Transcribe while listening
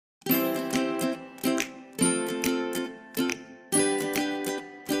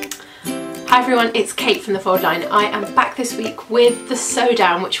Hi everyone, it's Kate from the Fold Line. I am back this week with the sew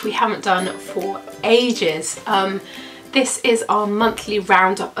down, which we haven't done for ages. This is our monthly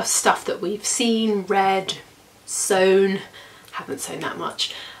roundup of stuff that we've seen, read, sewn, haven't sewn that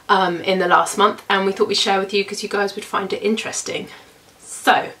much, in the last month, and we thought we'd share with you because you guys would find it interesting.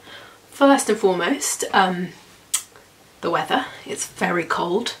 So, first and foremost, the weather. It's very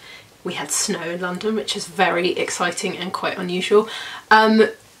cold. We had snow in London, which is very exciting and quite unusual.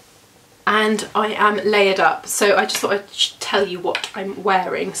 And I am layered up, so I just thought I'd tell you what I'm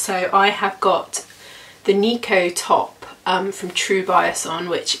wearing. So I have got the Nico top from True Bias on,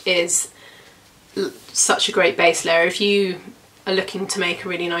 which is such a great base layer. If you are looking to make a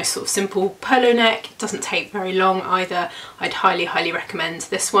really nice sort of simple polo neck, it doesn't take very long either, I'd highly recommend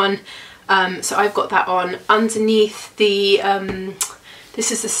this one. So I've got that on. Underneath the,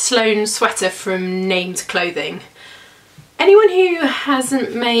 this is the Sewn sweater from Named Clothing. Anyone who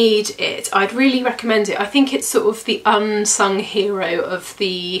hasn't made it, I'd really recommend it. I think it's sort of the unsung hero of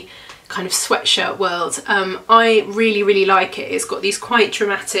the kind of sweatshirt world. I really like it. It's got these quite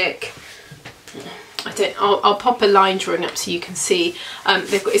dramatic, I'll pop a line drawing up so you can see.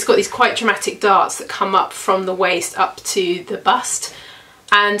 It's got these quite dramatic darts that come up from the waist up to the bust.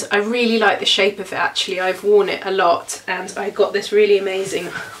 And I really like the shape of it actually. I've worn it a lot and I got this really amazing,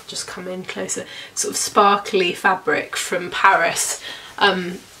 I'll just come in closer, sort of sparkly fabric from Paris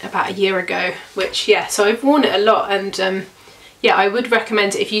about a year ago, which yeah, so I've worn it a lot and yeah, I would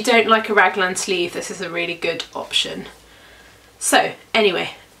recommend it. If you don't like a raglan sleeve, this is a really good option. So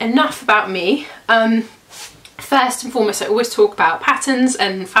anyway, enough about me. First and foremost, I always talk about patterns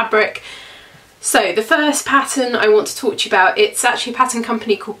and fabric. So the first pattern I want to talk to you about, it's actually a pattern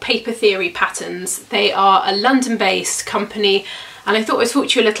company called Paper Theory Patterns. They are a London-based company and I thought I'd talk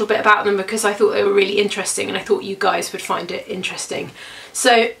to you a little bit about them because I thought they were really interesting and I thought you guys would find it interesting.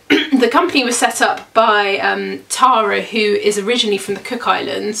 So the company was set up by Tara, who is originally from the Cook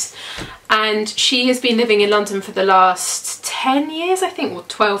Islands, and she has been living in London for the last 10 years, I think, or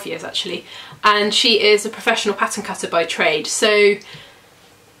 12 years actually, and she is a professional pattern cutter by trade. So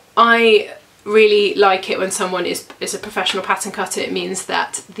I really like it when someone is a professional pattern cutter. It means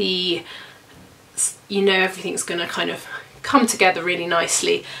that everything's going to kind of come together really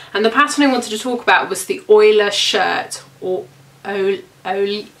nicely. And the pattern I wanted to talk about was the Oiler shirt, or Oiler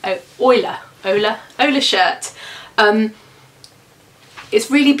shirt.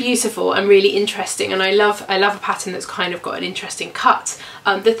 It's really beautiful and really interesting, and I love a pattern that's kind of got an interesting cut.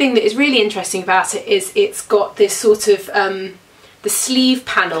 The thing that is really interesting about it is it's got this sort of the sleeve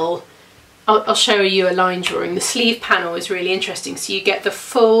panel. I'll show you a line drawing. The sleeve panel is really interesting. So you get the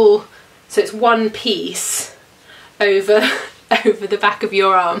full, so it's one piece over the back of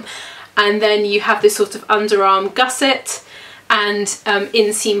your arm, and then you have this sort of underarm gusset and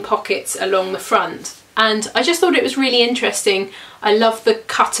inseam pockets along the front. And I just thought it was really interesting. I love the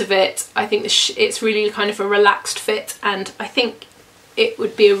cut of it. I think it's really kind of a relaxed fit, and I think it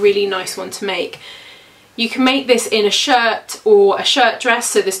would be a really nice one to make. You can make this in a shirt or a shirt dress,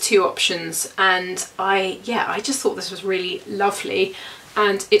 so there's two options, and I just thought this was really lovely,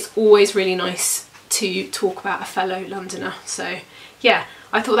 and it's always really nice to talk about a fellow Londoner. So yeah,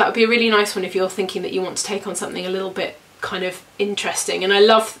 I thought that would be a really nice one if you're thinking that you want to take on something a little bit kind of interesting. And I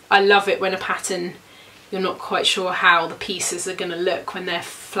love it when a pattern, you're not quite sure how the pieces are going to look when they're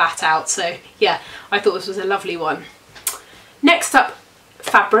flat out. So yeah, I thought this was a lovely one. Next up,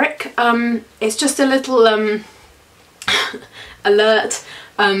 fabric. It's just a little alert.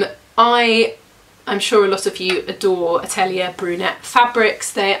 I'm sure a lot of you adore Atelier Brunette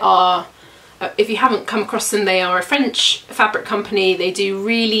fabrics. They are, if you haven't come across them, they are a French fabric company. They do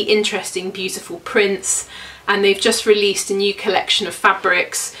really interesting, beautiful prints, and they've just released a new collection of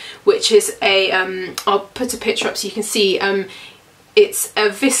fabrics, which is a, I'll put a picture up so you can see, it's a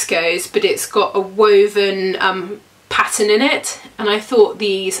viscose, but it's got a woven pattern in it, and I thought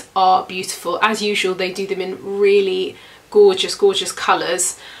these are beautiful. As usual, they do them in really gorgeous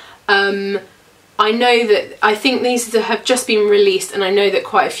colours. I think these have just been released, and I know that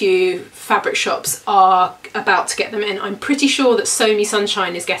quite a few fabric shops are about to get them in. I'm pretty sure that Sew Me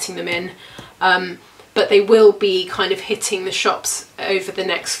Sunshine is getting them in, but they will be kind of hitting the shops over the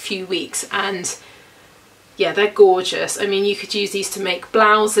next few weeks, and yeah, they're gorgeous. I mean, you could use these to make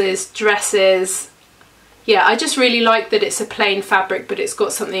blouses, dresses. Yeah, I just really like that it's a plain fabric, but it's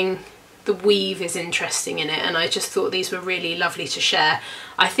got something, the weave is interesting in it, and I just thought these were really lovely to share.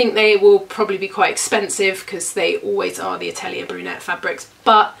 I think they will probably be quite expensive because they always are, the Atelier Brunette fabrics,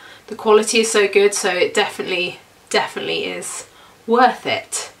 but the quality is so good, so it definitely is worth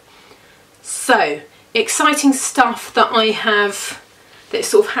it. So, exciting stuff that I have that's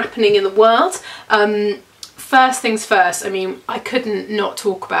sort of happening in the world. First things first, I mean, I couldn't not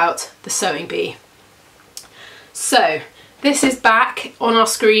talk about the sewing bee. So this is back on our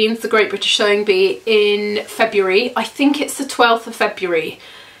screens, the Great British Sewing Bee in February. I think it's the 12th of February.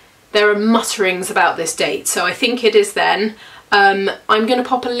 There are mutterings about this date, so I think it is then. I'm going to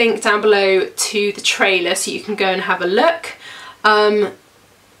pop a link down below to the trailer so you can go and have a look.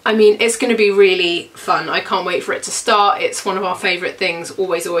 I mean, it's going to be really fun. I can't wait for it to start. It's one of our favourite things,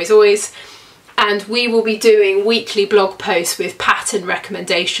 always, always, always. And we will be doing weekly blog posts with pattern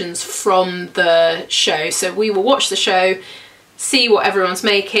recommendations from the show. So we will watch the show, see what everyone's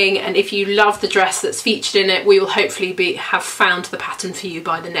making, and if you love the dress that's featured in it, we will hopefully have found the pattern for you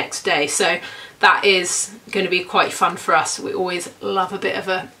by the next day. So that is going to be quite fun for us. We always love a bit of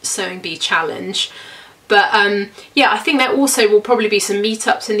a sewing bee challenge. But yeah, I think there also will probably be some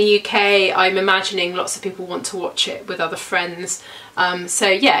meetups in the UK. I'm imagining lots of people want to watch it with other friends. So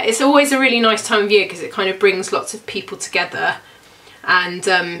yeah, it's always a really nice time of year because it kind of brings lots of people together. And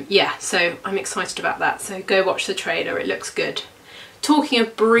yeah, so I'm excited about that. So go watch the trailer, it looks good. Talking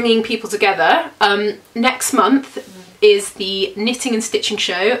of bringing people together, next month is the Knitting and Stitching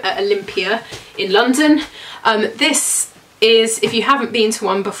Show at Olympia in London. This is, if you haven't been to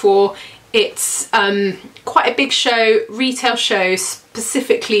one before, it's quite a big show, retail show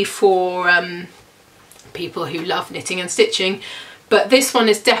specifically for people who love knitting and stitching, but this one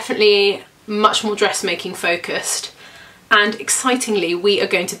is definitely much more dressmaking focused, and excitingly we are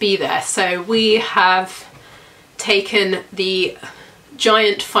going to be there. So we have taken the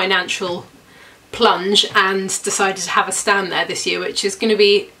giant financial plunge and decided to have a stand there this year, which is going to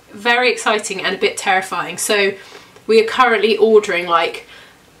be very exciting and a bit terrifying. So we are currently ordering like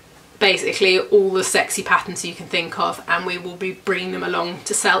basically all the sexy patterns you can think of, and we will be bringing them along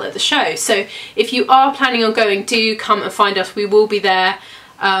to sell at the show. So if you are planning on going, do come and find us. We will be there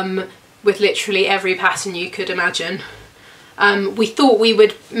with literally every pattern you could imagine. We thought we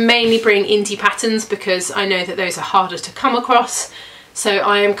would mainly bring indie patterns because I know that those are harder to come across. So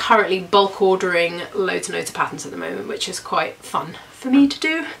I am currently bulk ordering loads and loads of patterns at the moment, which is quite fun for me to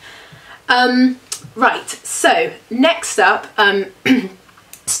do. Right, so next up,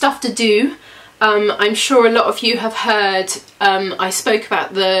 stuff to do. I'm sure a lot of you have heard, I spoke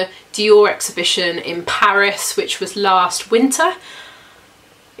about the Dior exhibition in Paris, which was last winter.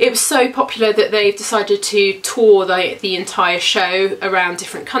 It was so popular that they've decided to tour the entire show around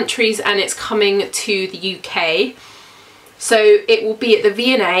different countries, and it's coming to the UK. So it will be at the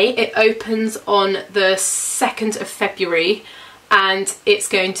V&A. It opens on the 2nd of February and it's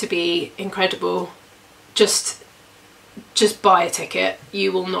going to be incredible. Just buy a ticket,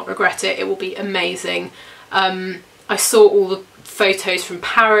 you will not regret it. It will be amazing. I saw all the photos from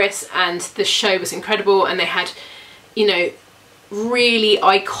Paris and the show was incredible, and they had, you know, really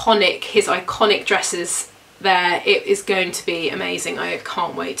iconic, his iconic dresses there. It is going to be amazing. I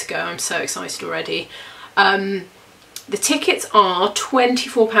can't wait to go. I'm so excited already. The tickets are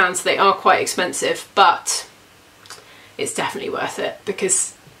 £24. They are quite expensive, but it's definitely worth it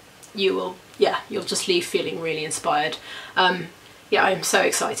because you will, yeah, you'll just leave feeling really inspired. Yeah, I'm so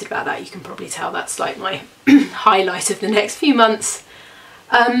excited about that. You can probably tell that's like my highlight of the next few months.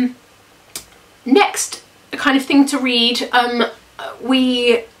 Next kind of thing to read, I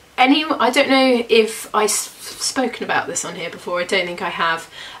don't know if I've spoken about this on here before, I don't think I have.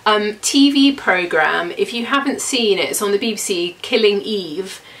 TV programme, if you haven't seen it, it's on the BBC, Killing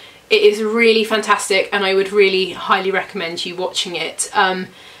Eve. It is really fantastic and I would really highly recommend you watching it.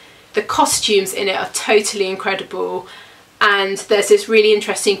 The costumes in it are totally incredible, and there's this really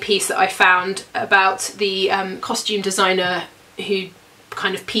interesting piece that I found about the costume designer who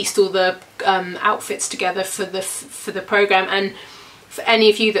kind of pieced all the outfits together for the programme. And for any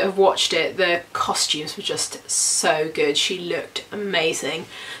of you that have watched it, the costumes were just so good. She looked amazing.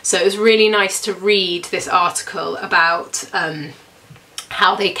 So it was really nice to read this article about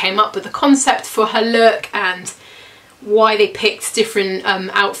how they came up with the concept for her look and why they picked different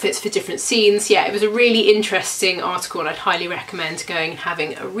outfits for different scenes. Yeah, it was a really interesting article and I'd highly recommend going and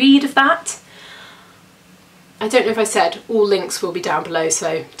having a read of that. I don't know if I said all links will be down below,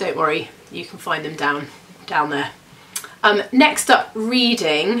 so don't worry, you can find them down there. Next up,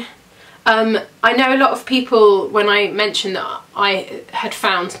 reading. I know a lot of people, when I mentioned that I had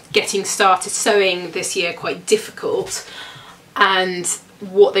found getting started sewing this year quite difficult and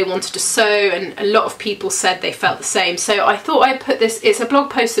what they wanted to sew, and a lot of people said they felt the same. So I thought I'd put this, it's a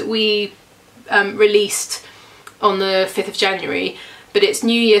blog post that we released on the 5th of January, but it's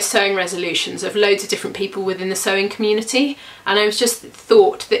New Year sewing resolutions of loads of different people within the sewing community. And I was just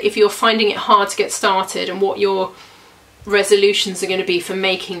thought that if you're finding it hard to get started and what you're resolutions are going to be for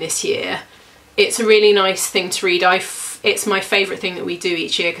making this year, it's a really nice thing to read. It's my favourite thing that we do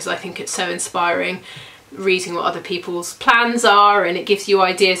each year because I think it's so inspiring, reading what other people's plans are, and it gives you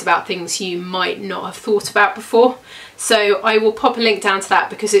ideas about things you might not have thought about before. So I will pop a link down to that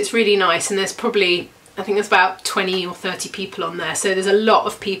because it's really nice, and there's probably, I think there's about 20 or 30 people on there, so there's a lot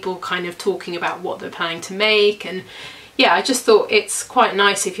of people kind of talking about what they're planning to make. And yeah, I just thought it's quite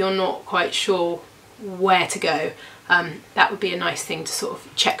nice if you're not quite sure where to go. That would be a nice thing to sort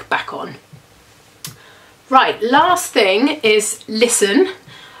of check back on. Right, last thing is listen.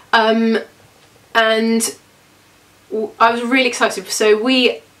 And I was really excited. So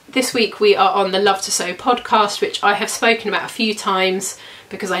this week we are on the Love to Sew podcast, which I have spoken about a few times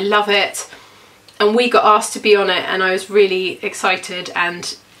because I love it. And we got asked to be on it, and I was really excited,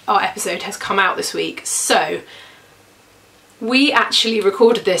 and our episode has come out this week. So we actually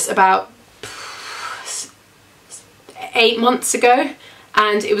recorded this about 8 months ago,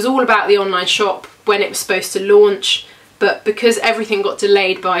 and it was all about the online shop when it was supposed to launch, but because everything got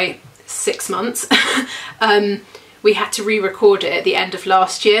delayed by 6 months, we had to re-record it at the end of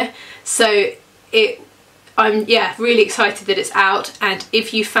last year. So I'm really excited that it's out, and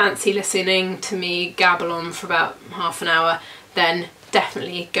if you fancy listening to me gabble on for about half an hour, then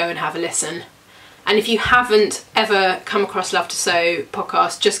definitely go and have a listen. And if you haven't ever come across Love to Sew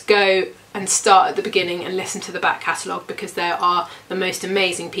podcast, just go and start at the beginning and listen to the back catalogue, because there are the most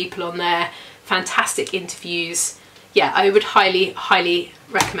amazing people on there, fantastic interviews. Yeah, I would highly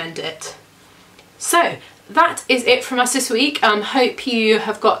recommend it. So that is it from us this week. Hope you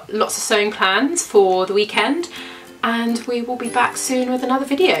have got lots of sewing plans for the weekend, and we will be back soon with another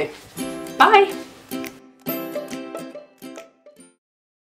video. Bye!